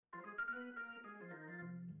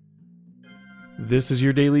This is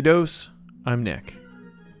your Daily Dose. I'm Nick.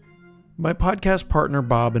 My podcast partner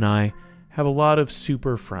Bob and I have a lot of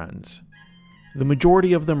super friends. The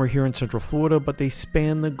majority of them are here in Central Florida, but they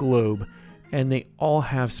span the globe, and they all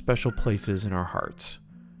have special places in our hearts.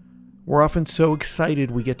 We're often so excited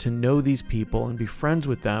we get to know these people and be friends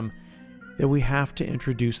with them that we have to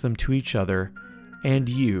introduce them to each other and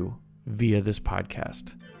you via this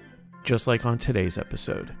podcast, just like on today's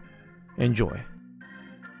episode. Enjoy.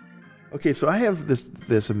 Okay, so I have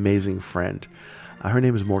this amazing friend. Her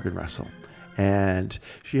name is Morgan Russell. And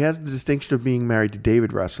she has the distinction of being married to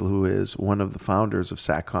David Russell, who is one of the founders of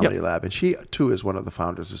SAC Comedy Lab. And she, too, is one of the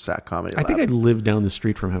founders of SAC Comedy Lab. I think I live down the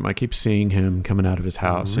street from him. I keep seeing him coming out of his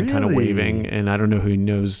house and kind of waving. And I don't know who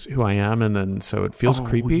knows who I am. And then so it feels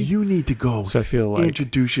creepy. You need to go. So I feel like...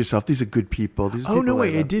 Introduce yourself. These are good people. No,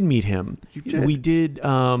 wait. I did meet him. You did? We did.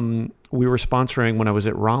 We were sponsoring, when I was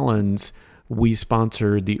at Rollins, we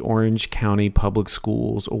sponsored the Orange County Public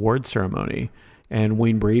Schools award ceremony. And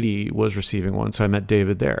Wayne Brady was receiving one, so I met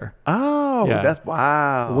David there. Oh, yeah. That's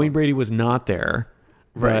wow. Wayne Brady was not there,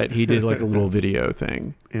 but he did like a little video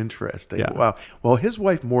thing. Interesting. Yeah. Wow. Well, his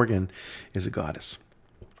wife, Morgan, is a goddess.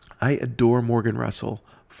 I adore Morgan Russell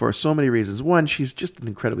for so many reasons. One, she's just an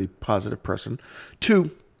incredibly positive person.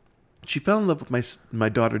 Two, she fell in love with my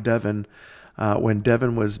daughter, Devin, when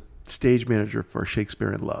Devin was stage manager for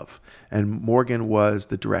Shakespeare in Love, and Morgan was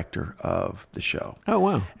the director of the show. Oh,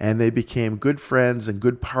 wow. And they became good friends and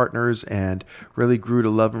good partners and really grew to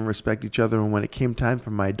love and respect each other. And when it came time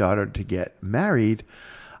for my daughter to get married,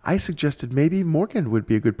 I suggested maybe Morgan would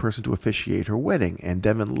be a good person to officiate her wedding. And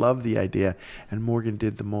Devin loved the idea, and Morgan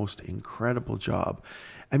did the most incredible job.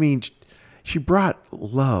 I mean, she brought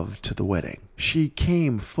love to the wedding. She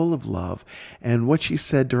came full of love, and what she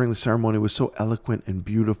said during the ceremony was so eloquent and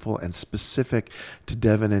beautiful and specific to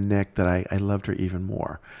Devin and Nick that I loved her even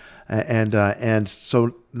more. And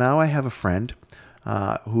so now I have a friend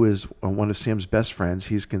who is one of Sam's best friends.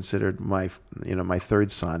 He's considered my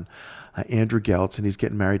third son, Andrew Geltz, and he's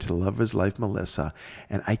getting married to the love of his life, Melissa.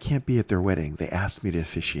 And I can't be at their wedding. They asked me to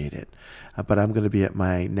officiate it, but I'm going to be at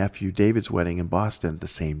my nephew David's wedding in Boston the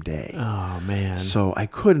same day. Oh, man. So I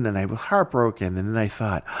couldn't, and I was heartbroken. And then I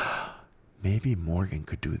thought, maybe Morgan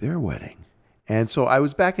could do their wedding. And so I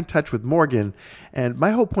was back in touch with Morgan, and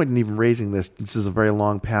my whole point in even raising this is a very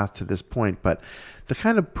long path to this point, but the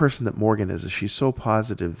kind of person that Morgan is she's so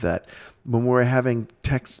positive that when we're having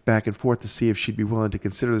texts back and forth to see if she'd be willing to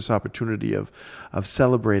consider this opportunity of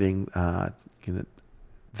celebrating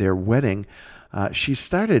their wedding, she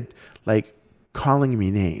started like calling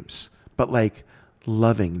me names, but like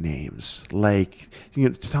loving names, like,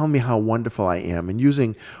 telling me how wonderful I am and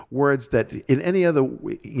using words that in any other,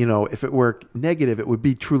 if it were negative, it would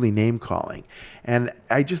be truly name calling. And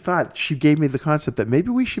I just thought she gave me the concept that maybe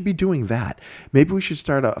we should be doing that. Maybe we should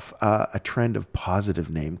start a trend of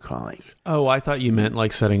positive name calling. Oh, I thought you meant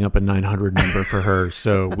like setting up a 900 number for her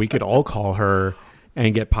so we could all call her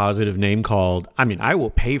and get positive name called. I mean, I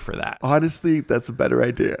will pay for that. Honestly, that's a better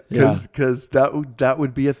idea. Because that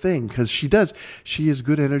would be a thing. Because she is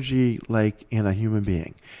good energy like in a human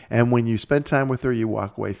being. And when you spend time with her, you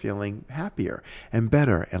walk away feeling happier and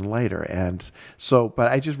better and lighter. And so, but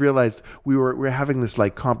I just realized we were having this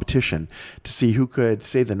like competition to see who could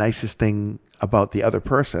say the nicest thing about the other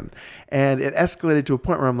person. And it escalated to a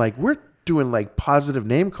point where I'm like, we're doing like positive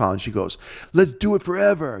name calling. She goes, let's do it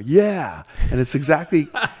forever. Yeah. And it's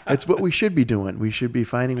what we should be doing. We should be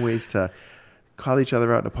finding ways to call each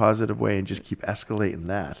other out in a positive way and just keep escalating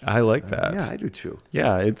that. I like that. Yeah, I do too.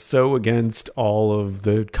 Yeah. It's so against all of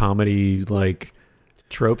the comedy, like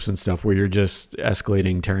tropes and stuff where you're just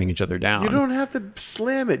escalating, tearing each other down. You don't have to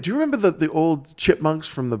slam it. Do you remember the old chipmunks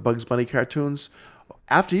from the Bugs Bunny cartoons?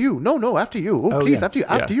 After you. No, after you. Oh, please, yeah.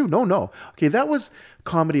 After you. No. Okay, that was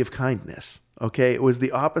comedy of kindness. Okay, it was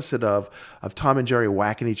the opposite of Tom and Jerry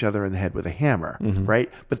whacking each other in the head with a hammer,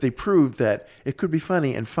 right? But they proved that it could be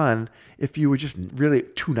funny and fun if you were just really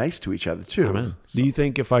too nice to each other, too. So. Do you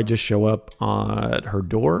think if I just show up at her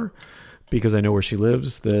door because I know where she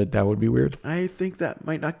lives, that would be weird? I think that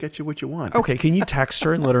might not get you what you want. Okay, can you text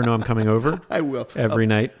her and let her know I'm coming over? I will. Every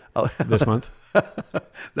night this month?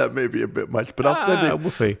 That may be a bit much, but I'll send it. We'll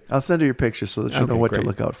see. I'll send her your picture so that she'll know what to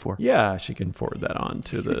look out for. Yeah, she can forward that on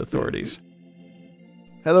to the authorities.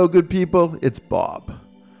 Hello, good people. It's Bob.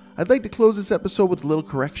 I'd like to close this episode with a little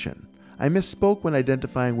correction. I misspoke when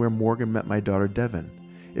identifying where Morgan met my daughter Devin.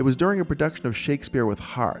 It was during a production of Shakespeare with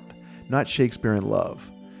Heart, not Shakespeare in Love.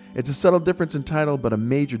 It's a subtle difference in title, but a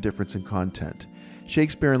major difference in content.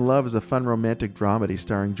 Shakespeare in Love is a fun romantic dramedy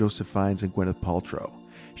starring Joseph Fiennes and Gwyneth Paltrow.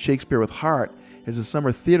 Shakespeare with Heart is a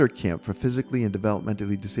summer theater camp for physically and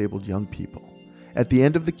developmentally disabled young people. At the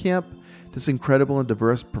end of the camp, this incredible and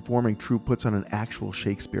diverse performing troupe puts on an actual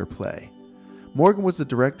Shakespeare play. Morgan was the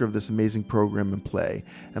director of this amazing program and play,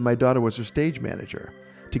 and my daughter was her stage manager.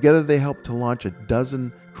 Together they helped to launch a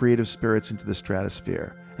dozen creative spirits into the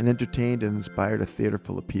stratosphere and entertained and inspired a theater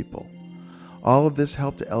full of people. All of this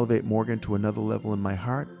helped to elevate Morgan to another level in my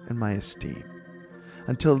heart and my esteem.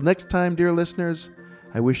 Until next time, dear listeners,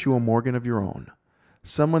 I wish you a Morgan of your own.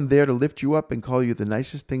 Someone there to lift you up and call you the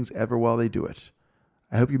nicest things ever while they do it.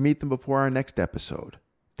 I hope you meet them before our next episode.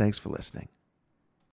 Thanks for listening.